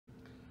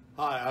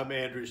Hi, I'm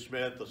Andrew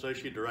Smith,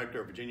 Associate Director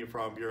of Virginia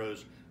Farm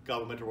Bureau's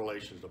Governmental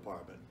Relations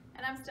Department.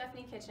 And I'm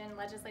Stephanie Kitchen,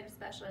 Legislative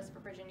Specialist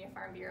for Virginia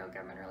Farm Bureau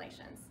Government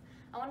Relations.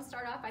 I want to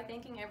start off by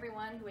thanking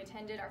everyone who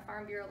attended our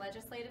Farm Bureau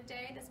Legislative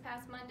Day this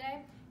past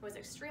Monday. It was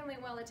extremely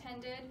well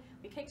attended.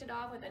 We kicked it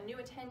off with a new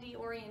attendee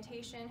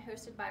orientation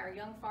hosted by our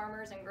young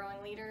farmers and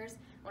growing leaders.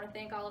 I want to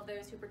thank all of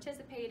those who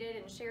participated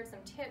and shared some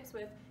tips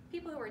with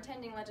people who were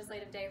attending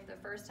Legislative Day for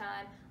the first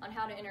time on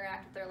how to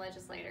interact with their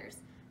legislators.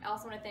 I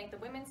also want to thank the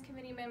Women's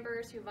Committee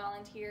members who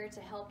volunteered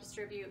to help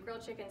distribute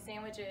grilled chicken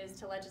sandwiches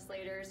to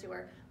legislators who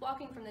are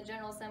walking from the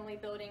General Assembly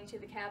building to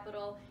the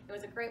Capitol. It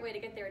was a great way to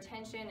get their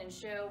attention and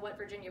show what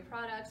Virginia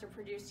products are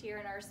produced here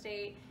in our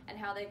state and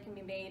how they can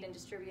be made and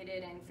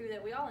distributed and food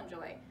that we all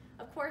enjoy.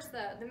 Of course,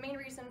 the main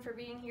reason for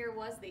being here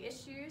was the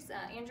issues.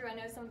 Andrew, I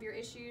know some of your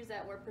issues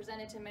that were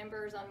presented to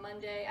members on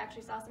Monday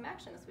actually saw some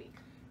action this week.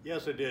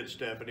 Yes, it did,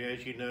 Stephanie.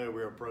 As you know,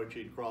 we're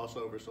approaching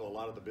crossover, so a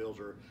lot of the bills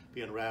are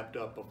being wrapped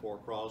up before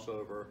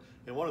crossover.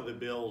 And one of the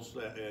bills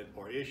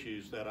or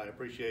issues that I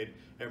appreciate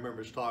every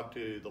members talked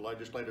to the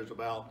legislators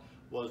about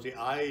was the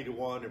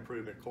I-81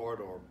 Improvement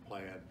Corridor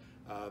Plan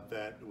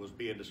that was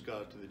being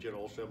discussed in the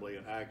General Assembly,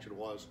 and action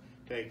was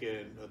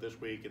taken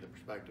this week in the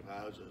respective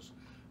houses.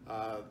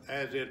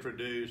 As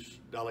introduced,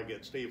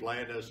 Delegate Steve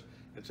Landis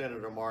and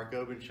Senator Mark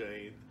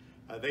Obenshain,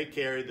 they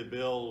carried the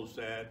bills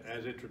that,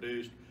 as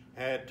introduced,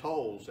 had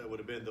tolls that would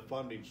have been the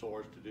funding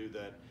source to do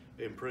that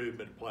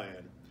improvement plan.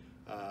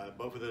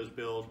 Both of those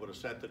bills would have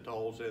set the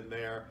tolls in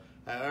there.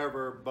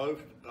 However,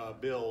 both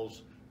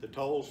bills, the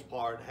tolls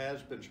part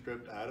has been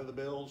stripped out of the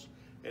bills,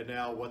 and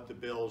now what the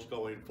bills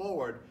going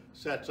forward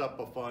sets up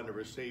a fund to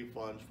receive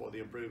funds for the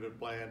improvement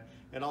plan,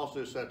 and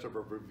also sets up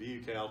a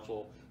review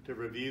council to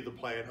review the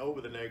plan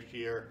over the next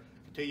year,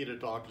 continue to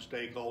talk to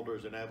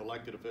stakeholders, and have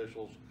elected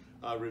officials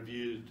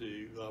review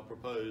the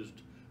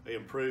proposed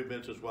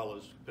improvements as well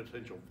as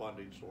potential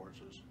funding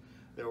sources.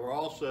 There were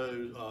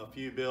also a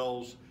few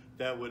bills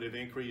that would have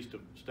increased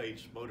the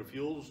state's motor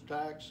fuels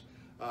tax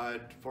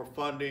for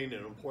funding,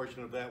 and a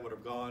portion of that would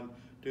have gone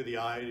to the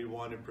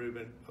I-81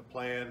 improvement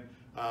plan,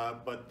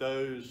 but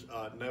those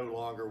no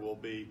longer will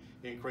be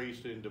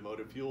increased into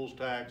motor fuels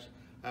tax.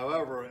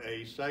 However,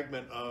 a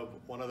segment of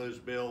one of those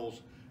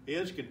bills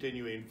is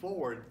continuing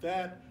forward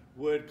that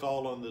would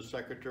call on the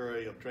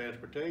Secretary of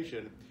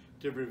Transportation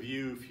to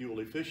review fuel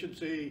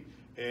efficiency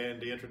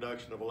and the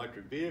introduction of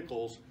electric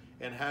vehicles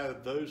and how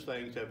those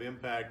things have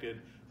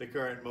impacted the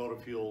current motor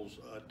fuels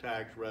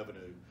tax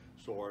revenue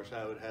source,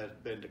 how it has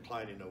been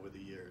declining over the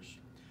years.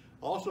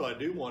 Also, I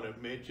do want to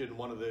mention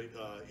one of the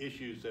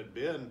issues that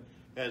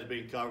has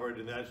been covered,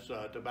 and that's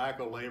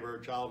tobacco labor,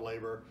 child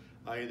labor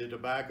in the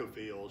tobacco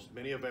fields.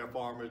 Many of our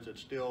farmers that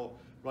still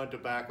run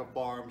tobacco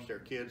farms, their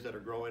kids that are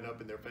growing up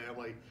in their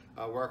family,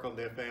 work on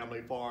their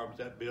family farms,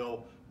 that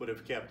bill would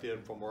have kept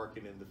them from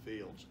working in the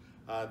fields.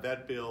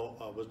 That bill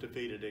was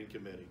defeated in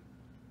committee.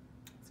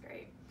 That's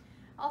great.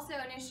 Also,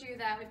 an issue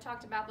that we've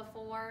talked about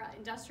before,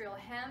 industrial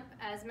hemp.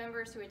 As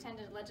members who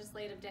attended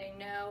Legislative Day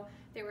know,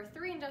 there were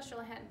 3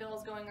 industrial hemp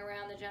bills going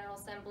around the General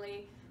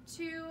Assembly.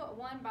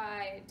 One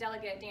by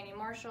Delegate Danny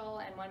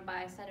Marshall and one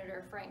by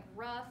Senator Frank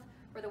Ruff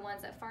were the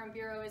ones that Farm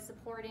Bureau is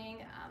supporting.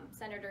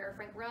 Senator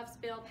Frank Ruff's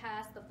bill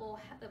passed the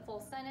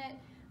full Senate.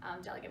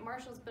 Delegate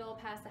Marshall's bill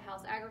passed the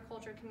House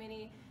Agriculture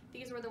Committee.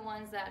 These were the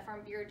ones that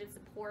Farm Bureau did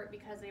support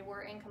because they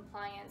were in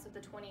compliance with the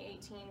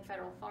 2018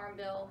 Federal Farm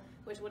Bill,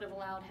 which would have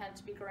allowed hemp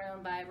to be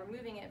grown by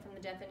removing it from the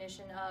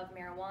definition of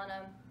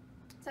marijuana.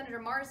 Senator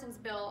Morrison's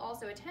bill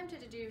also attempted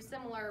to do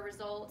similar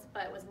results,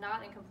 but was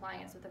not in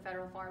compliance with the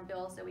Federal Farm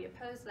Bill, so we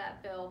opposed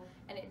that bill,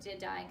 and it did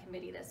die in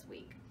committee this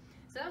week.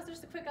 So that was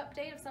just a quick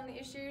update of some of the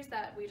issues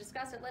that we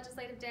discussed at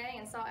Legislative Day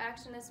and saw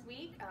action this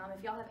week.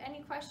 If y'all have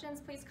any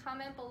questions, please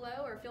comment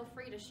below or feel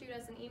free to shoot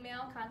us an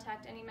email,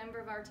 contact any member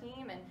of our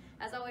team, and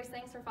as always,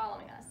 thanks for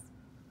following us.